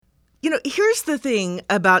Here's the thing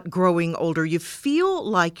about growing older. You feel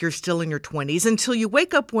like you're still in your 20s until you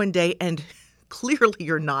wake up one day and clearly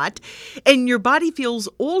you're not, and your body feels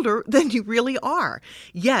older than you really are.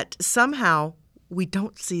 Yet somehow we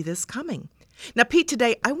don't see this coming. Now, Pete,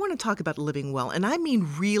 today I want to talk about living well, and I mean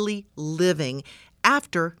really living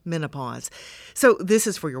after menopause. So this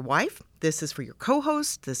is for your wife, this is for your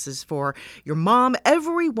co-host, this is for your mom,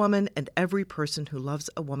 every woman and every person who loves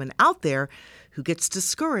a woman out there who gets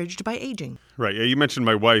discouraged by aging. Right. Yeah, you mentioned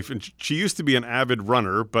my wife, and she used to be an avid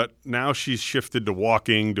runner, but now she's shifted to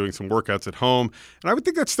walking, doing some workouts at home. And I would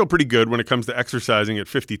think that's still pretty good when it comes to exercising at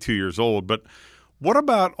 52 years old. But what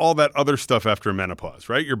about all that other stuff after menopause,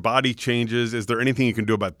 right? Your body changes. Is there anything you can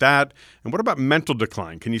do about that? And what about mental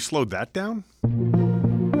decline? Can you slow that down?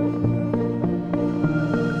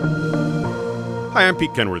 Hi, I'm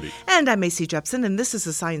Pete Kenworthy. And I'm Macy Jepson, and this is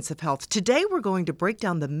The Science of Health. Today, we're going to break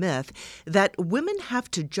down the myth that women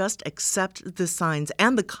have to just accept the signs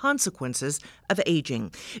and the consequences of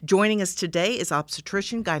aging. Joining us today is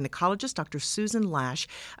obstetrician gynecologist Dr. Susan Lasch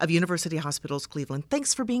of University Hospitals Cleveland.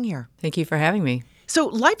 Thanks for being here. Thank you for having me. So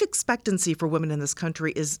life expectancy for women in this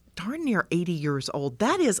country is darn near 80 years old.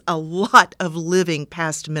 That is a lot of living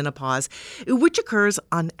past menopause, which occurs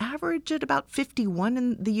on average at about 51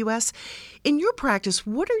 in the U.S. In your practice,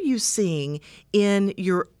 what are you seeing in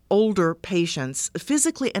your older patients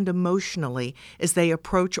physically and emotionally as they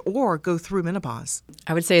approach or go through menopause?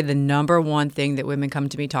 I would say the number one thing that women come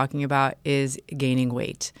to me talking about is gaining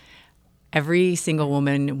weight. Every single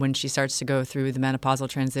woman, when she starts to go through the menopausal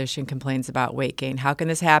transition, complains about weight gain. How can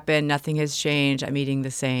this happen? Nothing has changed. I'm eating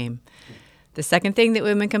the same. The second thing that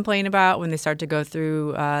women complain about when they start to go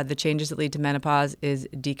through the changes that lead to menopause is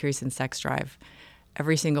decrease in sex drive.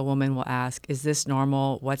 Every single woman will ask, is this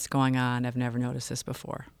normal? What's going on? I've never noticed this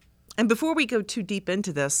before. And before we go too deep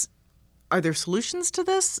into this, are there solutions to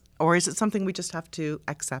this, or is it something we just have to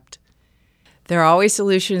accept? There are always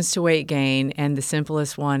solutions to weight gain, and the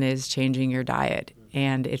simplest one is changing your diet.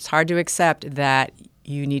 And it's hard to accept that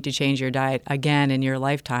you need to change your diet again in your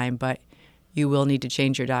lifetime, but you will need to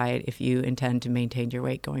change your diet if you intend to maintain your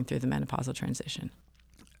weight going through the menopausal transition.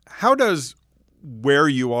 How does where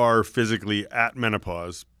you are physically at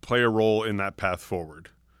menopause play a role in that path forward?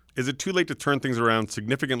 Is it too late to turn things around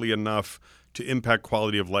significantly enough to impact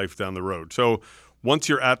quality of life down the road? So once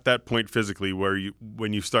you're at that point physically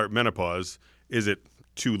when you start menopause, is it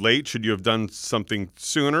too late? Should you have done something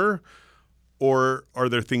sooner? Or are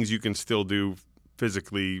there things you can still do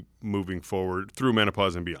physically moving forward through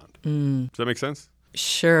menopause and beyond? Does that make sense?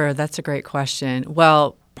 Sure. That's a great question.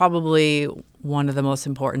 Well, probably one of the most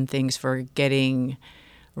important things for getting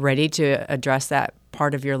ready to address that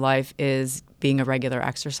part of your life is being a regular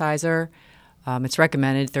exerciser. It's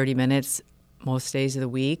recommended 30 minutes most days of the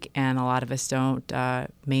week, and a lot of us don't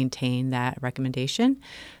maintain that recommendation.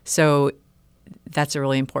 So that's a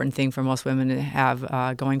really important thing for most women to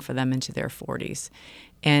have going for them into their 40s.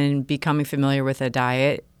 And becoming familiar with a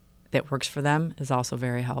diet that works for them is also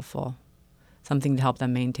very helpful, something to help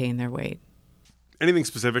them maintain their weight. Anything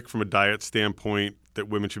specific from a diet standpoint that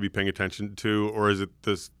women should be paying attention to, or is it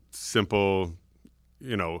this simple,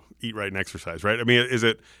 eat right and exercise, right? I mean, is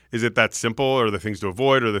it that simple, or are there things to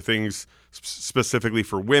avoid, or are there things specifically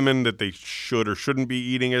for women that they should or shouldn't be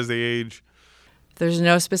eating as they age? There's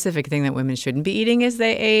no specific thing that women shouldn't be eating as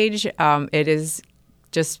they age. It is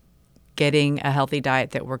just getting a healthy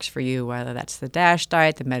diet that works for you, whether that's the DASH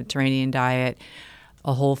diet, the Mediterranean diet,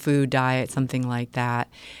 a whole food diet, something like that.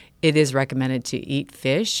 It is recommended to eat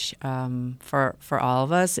fish for all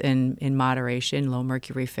of us in moderation, low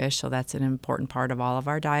mercury fish. So that's an important part of all of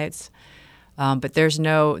our diets. But there's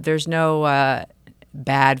no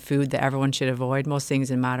bad food that everyone should avoid. Most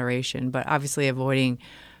things in moderation, but obviously avoiding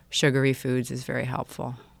sugary foods is very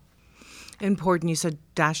helpful. Important. You said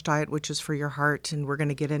DASH diet, which is for your heart, and we're going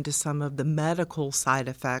to get into some of the medical side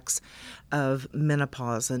effects of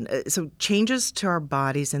menopause. And so changes to our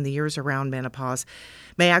bodies in the years around menopause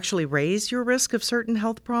may actually raise your risk of certain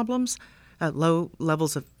health problems, low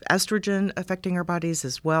levels of estrogen affecting our bodies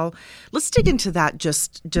as well. Let's dig into that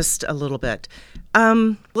just a little bit.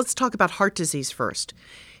 Let's talk about heart disease first.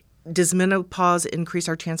 Does menopause increase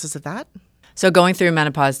our chances of that? So going through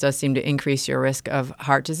menopause does seem to increase your risk of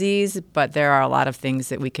heart disease, but there are a lot of things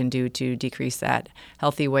that we can do to decrease that: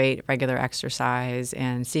 healthy weight, regular exercise,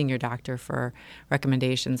 and seeing your doctor for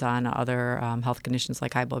recommendations on other health conditions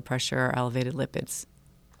like high blood pressure or elevated lipids.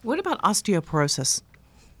 What about osteoporosis?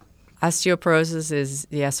 Osteoporosis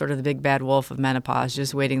is, sort of the big bad wolf of menopause,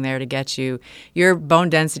 just waiting there to get you. Your bone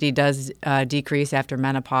density does decrease after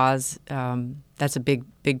menopause. That's a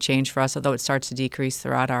big change for us, although it starts to decrease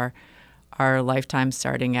throughout our our lifetime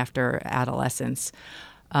starting after adolescence.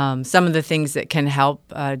 Some of the things that can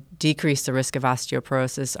help decrease the risk of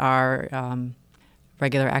osteoporosis are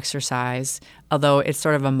regular exercise, although it's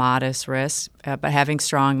sort of a modest risk. But having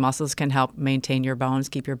strong muscles can help maintain your bones,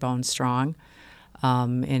 keep your bones strong.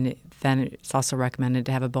 Then it's also recommended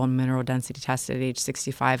to have a bone mineral density test at age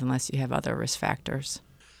 65 unless you have other risk factors.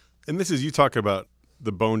 And this is, you talk about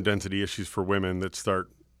the bone density issues for women that start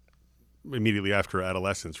immediately after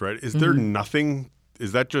adolescence, right? Is there nothing,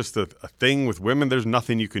 is that just a thing with women? There's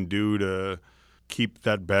nothing you can do to keep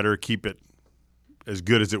that better, keep it as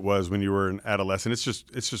good as it was when you were an adolescent? It's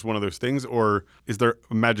just one of those things, or is there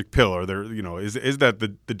a magic pill? Or there, is that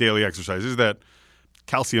the daily exercise? Is that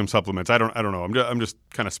calcium supplements? I don't know. I'm just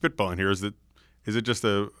kind of spitballing here. Is it just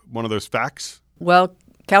one of those facts? Well,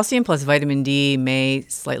 calcium plus vitamin D may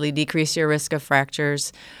slightly decrease your risk of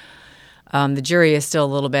fractures. The jury is still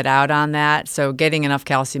a little bit out on that. So getting enough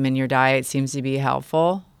calcium in your diet seems to be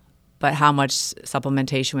helpful. But how much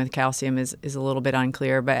supplementation with calcium is a little bit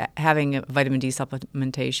unclear. But having a vitamin D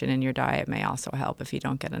supplementation in your diet may also help if you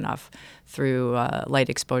don't get enough through light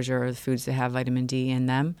exposure or foods that have vitamin D in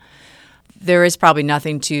them. There is probably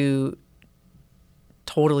nothing to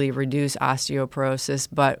totally reduce osteoporosis,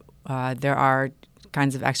 but there are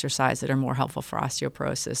kinds of exercise that are more helpful for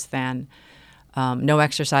osteoporosis than no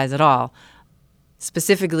exercise at all.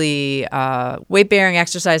 Specifically, weight-bearing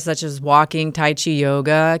exercise such as walking, Tai Chi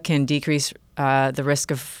yoga can decrease the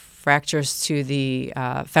risk of fractures to the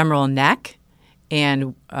femoral neck,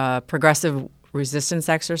 and progressive resistance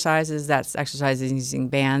exercises, that's exercises using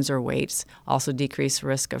bands or weights, also decrease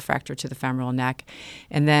risk of fracture to the femoral neck.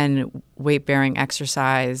 And then weight-bearing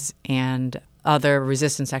exercise and other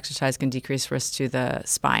resistance exercise can decrease risk to the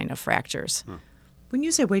spine of fractures. When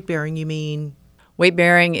you say weight-bearing, you mean?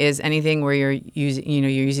 Weight-bearing is anything where you're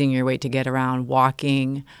using your weight to get around,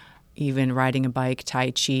 walking, even riding a bike,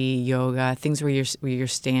 Tai Chi, yoga, things where you're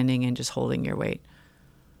standing and just holding your weight.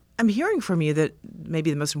 I'm hearing from you that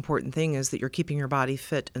maybe the most important thing is that you're keeping your body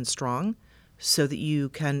fit and strong so that you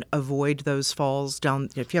can avoid those falls down.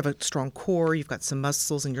 If you have a strong core, you've got some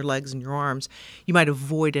muscles in your legs and your arms, you might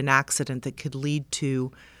avoid an accident that could lead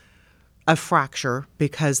to a fracture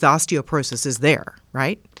because the osteoporosis is there,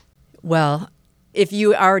 right? Well, if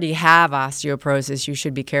you already have osteoporosis, you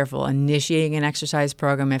should be careful initiating an exercise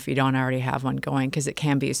program if you don't already have one going, because it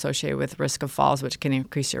can be associated with risk of falls, which can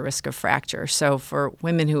increase your risk of fracture. So for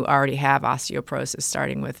women who already have osteoporosis,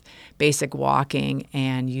 starting with basic walking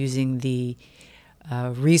and using the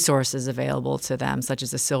resources available to them, such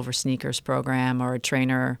as a Silver Sneakers program or a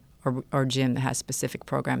trainer or gym that has specific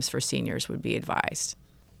programs for seniors, would be advised.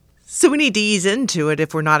 So we need to ease into it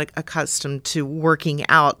if we're not accustomed to working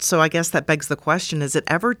out. So I guess that begs the question, is it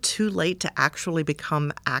ever too late to actually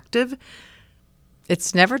become active?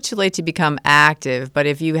 It's never too late to become active, but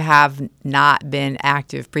if you have not been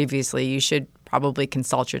active previously, you should probably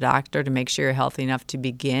consult your doctor to make sure you're healthy enough to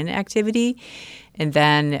begin activity. And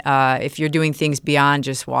then if you're doing things beyond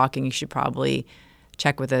just walking, you should probably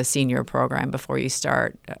check with a senior program before you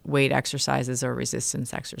start weight exercises or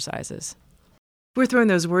resistance exercises. We're throwing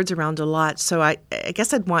those words around a lot, so I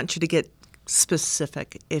guess I'd want you to get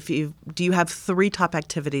specific. Do you have 3 top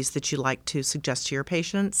activities that you like to suggest to your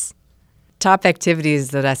patients? Top activities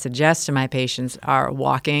that I suggest to my patients are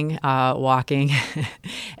walking,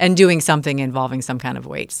 and doing something involving some kind of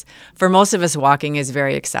weights. For most of us, walking is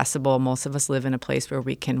very accessible. Most of us live in a place where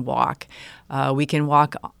we can walk. We can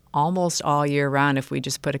walk almost all year round if we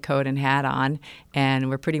just put a coat and hat on, and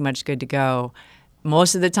we're pretty much good to go.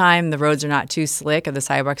 Most of the time, the roads are not too slick or the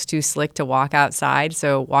sidewalks too slick to walk outside.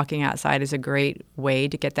 So walking outside is a great way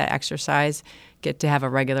to get that exercise, get to have a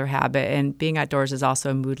regular habit. And being outdoors is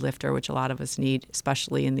also a mood lifter, which a lot of us need,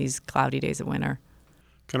 especially in these cloudy days of winter.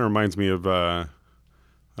 Kind of reminds me of an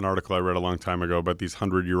article I read a long time ago about these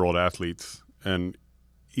 100-year-old athletes. And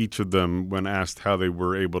each of them, when asked how they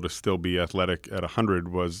were able to still be athletic at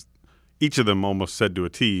 100, was each of them almost said to a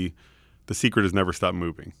T, the secret is never stop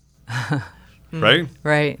moving. Right?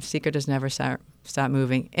 Right. Secret is never stop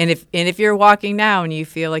moving. And if you're walking now and you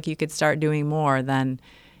feel like you could start doing more, then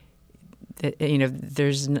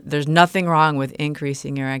there's nothing wrong with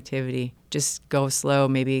increasing your activity. Just go slow.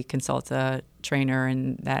 Maybe consult a trainer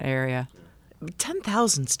in that area.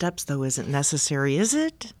 10,000 steps though isn't necessary, is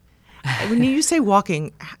it? When you say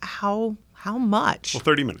walking, how much? Well,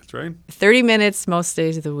 30 minutes, right? 30 minutes most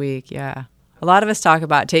days of the week. Yeah. A lot of us talk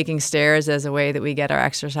about taking stairs as a way that we get our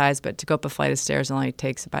exercise, but to go up a flight of stairs only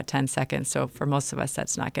takes about 10 seconds. So for most of us,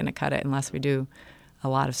 that's not going to cut it unless we do a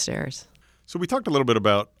lot of stairs. So we talked a little bit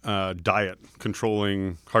about diet,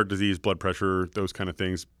 controlling heart disease, blood pressure, those kind of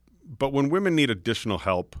things. But when women need additional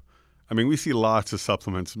help I mean, we see lots of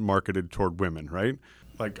supplements marketed toward women, right?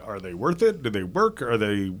 Like, are they worth it? Do they work? Are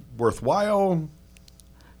they worthwhile?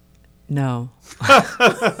 No.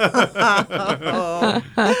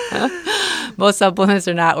 Most supplements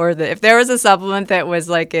are not worth it. If there was a supplement that was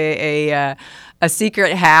like a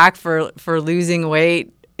secret hack for losing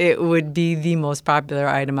weight, it would be the most popular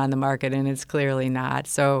item on the market, and it's clearly not.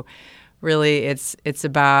 So really, it's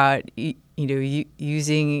about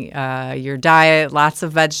using your diet. Lots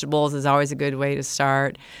of vegetables is always a good way to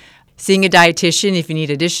start. Seeing a dietitian if you need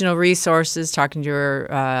additional resources. Talking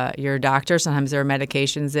to your doctor. Sometimes there are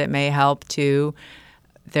medications that may help too.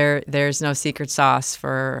 There's no secret sauce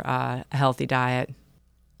for a healthy diet.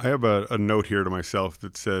 I have a note here to myself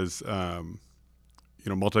that says,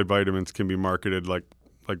 multivitamins can be marketed like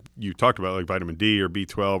you talked about, like vitamin D or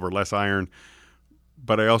B12 or less iron.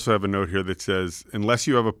 But I also have a note here that says, unless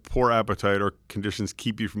you have a poor appetite or conditions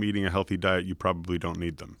keep you from eating a healthy diet, you probably don't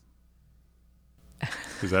need them.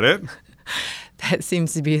 Is that it? That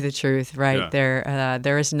seems to be the truth, right? Yeah.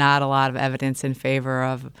 There is not a lot of evidence in favor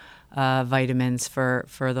of vitamins for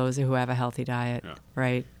those who have a healthy diet,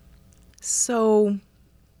 right? So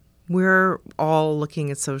we're all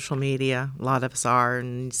looking at social media. A lot of us are,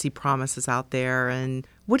 and see promises out there. And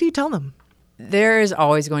what do you tell them? There is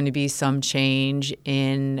always going to be some change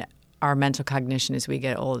in our mental cognition as we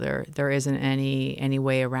get older. There isn't any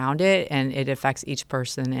way around it, and it affects each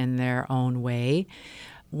person in their own way.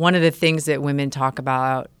 One of the things that women talk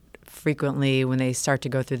about frequently when they start to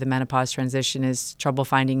go through the menopause transition is trouble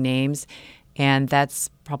finding names, and that's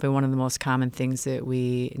probably one of the most common things that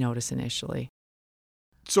we notice initially.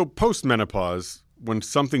 So post-menopause, when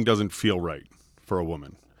something doesn't feel right for a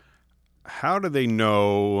woman, how do they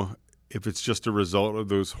know if it's just a result of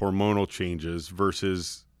those hormonal changes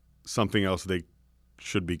versus something else they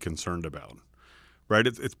should be concerned about, right?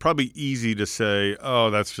 It's probably easy to say, oh,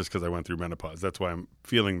 that's just because I went through menopause. That's why I'm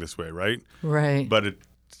feeling this way, right? Right. But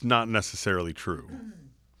it's not necessarily true.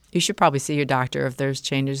 You should probably see your doctor if there's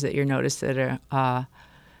changes that you notice that are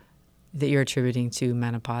that you're attributing to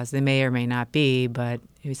menopause. They may or may not be, but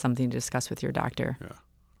it's something to discuss with your doctor. Yeah.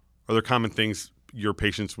 Are there common things your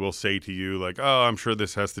patients will say to you, like, oh, I'm sure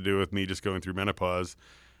this has to do with me just going through menopause,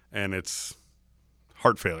 and it's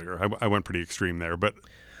heart failure? I went pretty extreme there, but...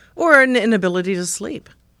 Or an inability to sleep,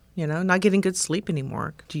 not getting good sleep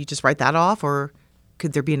anymore. Do you just write that off, or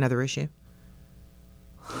could there be another issue?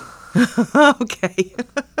 Okay.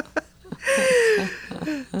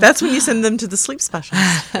 That's when you send them to the sleep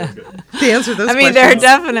specialist to answer those questions. There are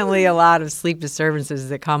definitely a lot of sleep disturbances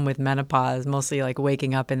that come with menopause, mostly like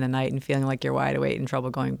waking up in the night and feeling like you're wide awake and trouble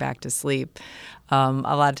going back to sleep. A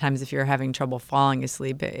lot of times if you're having trouble falling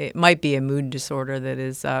asleep, it might be a mood disorder that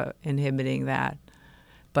is inhibiting that.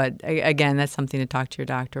 But again, that's something to talk to your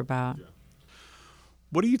doctor about. Yeah.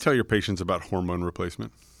 What do you tell your patients about hormone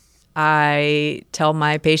replacement? I tell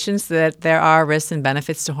my patients that there are risks and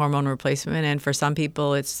benefits to hormone replacement, and for some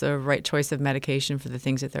people, it's the right choice of medication for the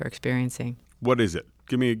things that they're experiencing. What is it?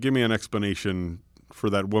 Give me an explanation for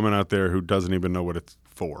that woman out there who doesn't even know what it's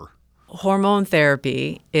for. Hormone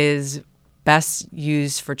therapy is best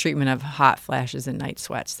used for treatment of hot flashes and night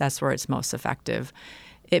sweats. That's where it's most effective.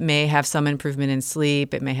 It may have some improvement in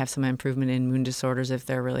sleep. It may have some improvement in mood disorders if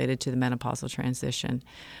they're related to the menopausal transition.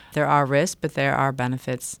 There are risks, but there are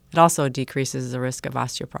benefits. It also decreases the risk of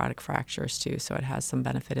osteoporotic fractures, too, so it has some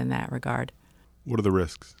benefit in that regard. What are the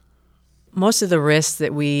risks? Most of the risks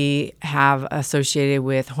that we have associated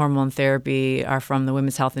with hormone therapy are from the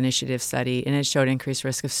Women's Health Initiative study, and it showed increased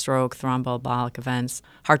risk of stroke, thromboembolic events,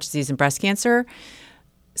 heart disease, and breast cancer.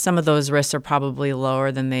 Some of those risks are probably lower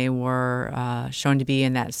than they were shown to be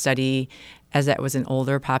in that study, as that was an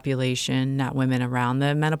older population, not women around the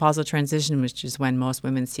menopausal transition, which is when most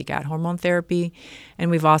women seek out hormone therapy. And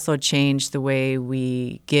we've also changed the way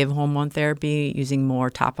we give hormone therapy using more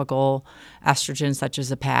topical estrogen, such as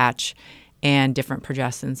a patch, and different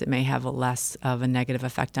progestins that may have less of a negative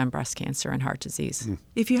effect on breast cancer and heart disease.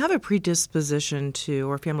 If you have a predisposition to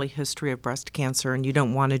or family history of breast cancer and you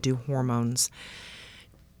don't want to do hormones,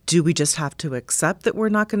 do we just have to accept that we're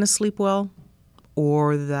not going to sleep well,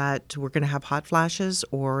 or that we're going to have hot flashes,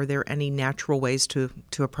 or are there any natural ways to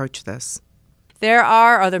approach this? There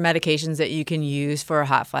are other medications that you can use for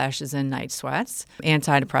hot flashes and night sweats.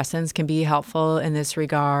 Antidepressants can be helpful in this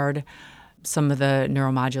regard. Some of the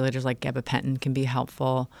neuromodulators like gabapentin can be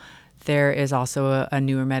helpful. There is also a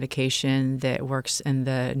newer medication that works in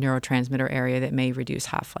the neurotransmitter area that may reduce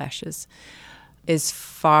hot flashes. As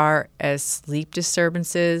far as sleep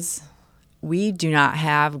disturbances, we do not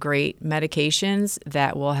have great medications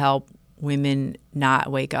that will help women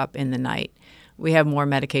not wake up in the night. We have more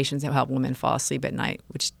medications that help women fall asleep at night,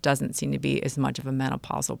 which doesn't seem to be as much of a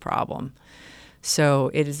menopausal problem. So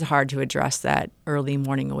it is hard to address that early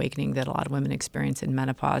morning awakening that a lot of women experience in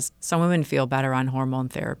menopause. Some women feel better on hormone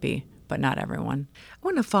therapy, but not everyone. I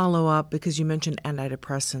want to follow up because you mentioned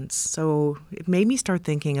antidepressants. So it made me start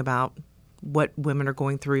thinking about what women are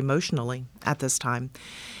going through emotionally at this time.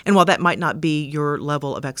 And while that might not be your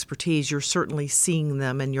level of expertise, you're certainly seeing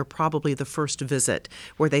them, and you're probably the first visit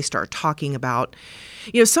where they start talking about,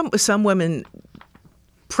 some women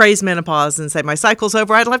praise menopause and say, my cycle's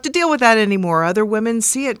over, I don't have to deal with that anymore. Other women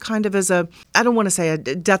see it kind of as I don't want to say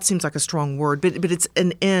death seems like a strong word, but it's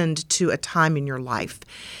an end to a time in your life.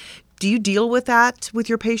 Do you deal with that with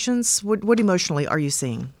your patients? What emotionally are you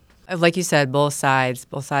seeing? Like you said, both sides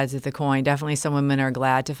of the coin. Definitely some women are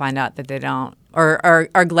glad to find out that they don't, or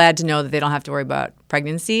are glad to know that they don't have to worry about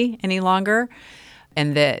pregnancy any longer,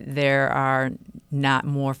 and that there are not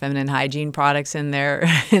more feminine hygiene products in their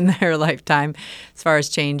lifetime as far as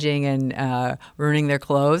changing and ruining their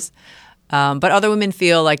clothes. But other women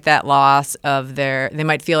feel like that loss of they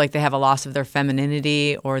might feel like they have a loss of their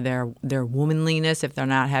femininity or their womanliness if they're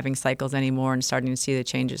not having cycles anymore and starting to see the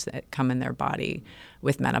changes that come in their body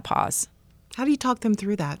with menopause. How do you talk them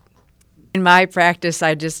through that? In my practice,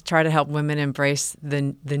 I just try to help women embrace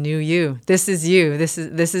the new you. This is you. This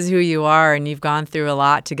is who you are, and you've gone through a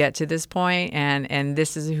lot to get to this point, and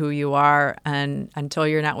this is who you are, and until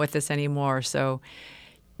you're not with us anymore. So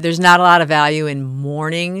there's not a lot of value in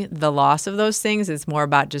mourning the loss of those things. It's more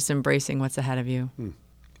about just embracing what's ahead of you.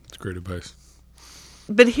 That's great advice.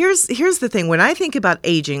 But here's the thing. When I think about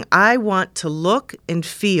aging, I want to look and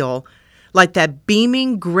feel like that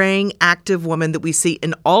beaming, graying, active woman that we see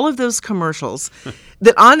in all of those commercials,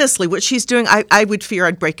 that honestly, what she's doing, I would fear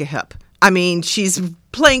I'd break a hip. I mean, she's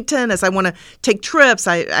playing tennis. I want to take trips.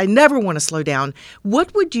 I never want to slow down.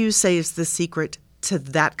 What would you say is the secret to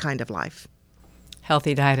that kind of life?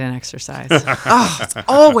 Healthy diet and exercise. Oh, it's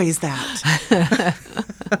always that.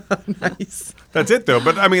 Nice. That's it, though.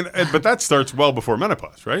 But I mean, but that starts well before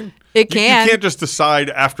menopause, right? It can. You can't just decide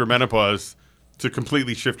after menopause to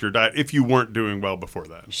completely shift your diet if you weren't doing well before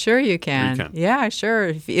that. Sure you can. You can. Yeah, sure.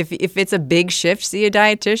 If it's a big shift, see a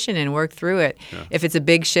dietitian and work through it. Yeah. If it's a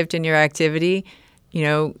big shift in your activity,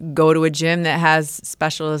 go to a gym that has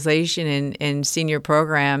specialization in senior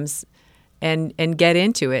programs and get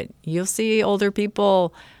into it. You'll see older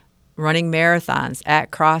people running marathons, at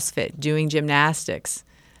CrossFit, doing gymnastics,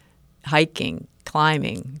 hiking,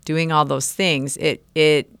 climbing, doing all those things. It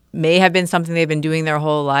may have been something they've been doing their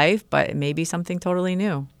whole life, but it may be something totally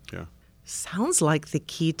new. Yeah. Sounds like the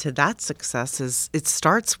key to that success is it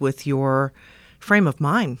starts with your frame of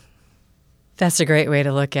mind. That's a great way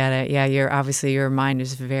to look at it. Yeah, your mind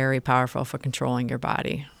is very powerful for controlling your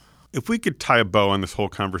body. If we could tie a bow on this whole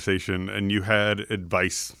conversation and you had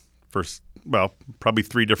advice for, probably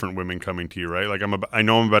 3 different women coming to you, right? Like I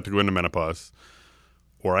know I'm about to go into menopause,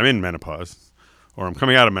 or I'm in menopause, or I'm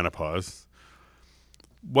coming out of menopause.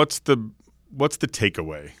 What's the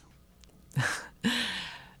takeaway?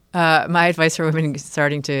 My advice for women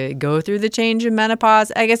starting to go through the change in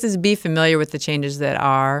menopause, I guess, is be familiar with the changes that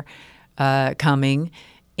are coming,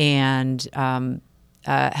 and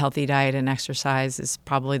healthy diet and exercise is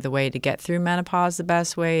probably the way to get through menopause the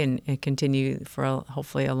best way and continue for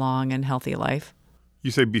hopefully a long and healthy life.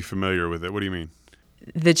 You say be familiar with it. What do you mean?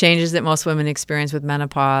 The changes that most women experience with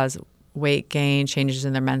menopause, weight gain, changes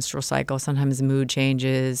in their menstrual cycle, sometimes mood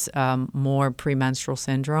changes, more premenstrual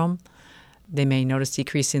syndrome. They may notice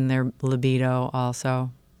decrease in their libido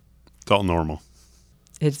also. It's all normal.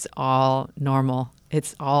 It's all normal.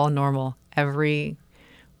 It's all normal. Every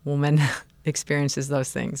woman experiences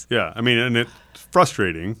those things. Yeah. I mean, and it's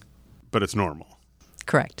frustrating, but it's normal.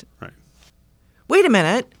 Correct. Right. Wait a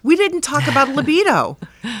minute. We didn't talk about libido.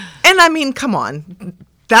 And I mean, come on.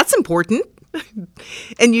 That's important.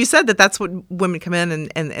 And you said that that's what women come in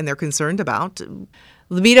and they're concerned about.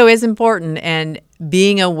 Libido is important, and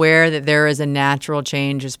being aware that there is a natural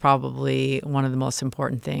change is probably one of the most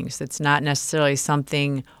important things. It's not necessarily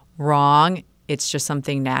something wrong. It's just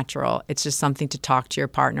something natural. It's just something to talk to your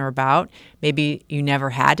partner about. Maybe you never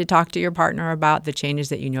had to talk to your partner about the changes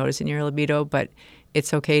that you notice in your libido, but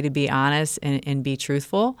it's okay to be honest and be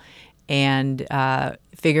truthful. And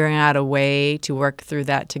figuring out a way to work through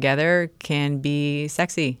that together can be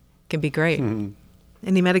sexy, can be great. Mm-hmm.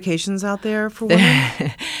 Any medications out there for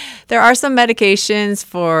women? There are some medications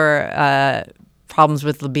for problems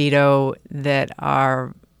with libido that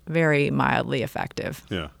are very mildly effective.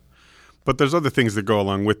 Yeah. But there's other things that go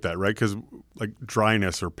along with that, right? Because like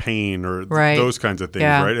dryness or pain or Right. those kinds of things,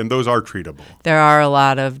 Yeah. right? And those are treatable. There are a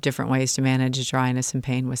lot of different ways to manage dryness and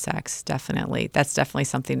pain with sex, definitely. That's definitely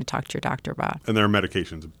something to talk to your doctor about. And there are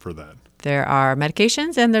medications for that. There are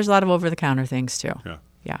medications, and there's a lot of over-the-counter things, too. Yeah.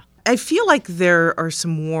 Yeah. I feel like there are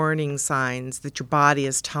some warning signs that your body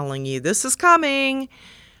is telling you this is coming.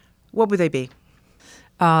 What would they be?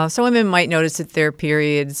 So women might notice that their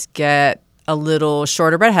periods get a little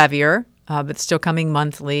shorter but heavier, but still coming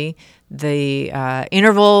monthly. The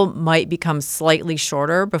interval might become slightly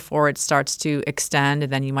shorter before it starts to extend,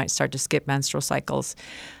 and then you might start to skip menstrual cycles.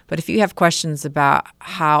 But if you have questions about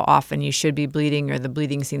how often you should be bleeding or the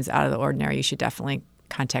bleeding seems out of the ordinary, you should definitely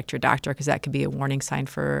contact your doctor because that could be a warning sign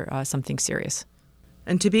for something serious.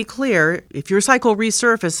 And to be clear, if your cycle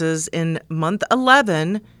resurfaces in month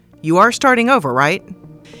 11, you are starting over, right?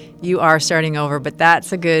 You are starting over, but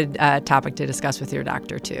that's a good topic to discuss with your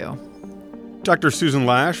doctor, too. Dr. Susan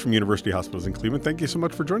Lasch from University Hospitals in Cleveland, thank you so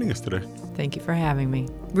much for joining us today. Thank you for having me.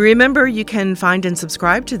 Remember, you can find and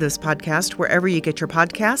subscribe to this podcast wherever you get your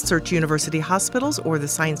podcasts. Search University Hospitals or The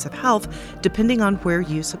Science of Health, depending on where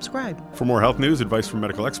you subscribe. For more health news, advice from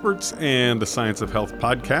medical experts, and the Science of Health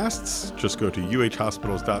podcasts, just go to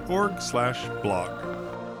uhhospitals.org/blog.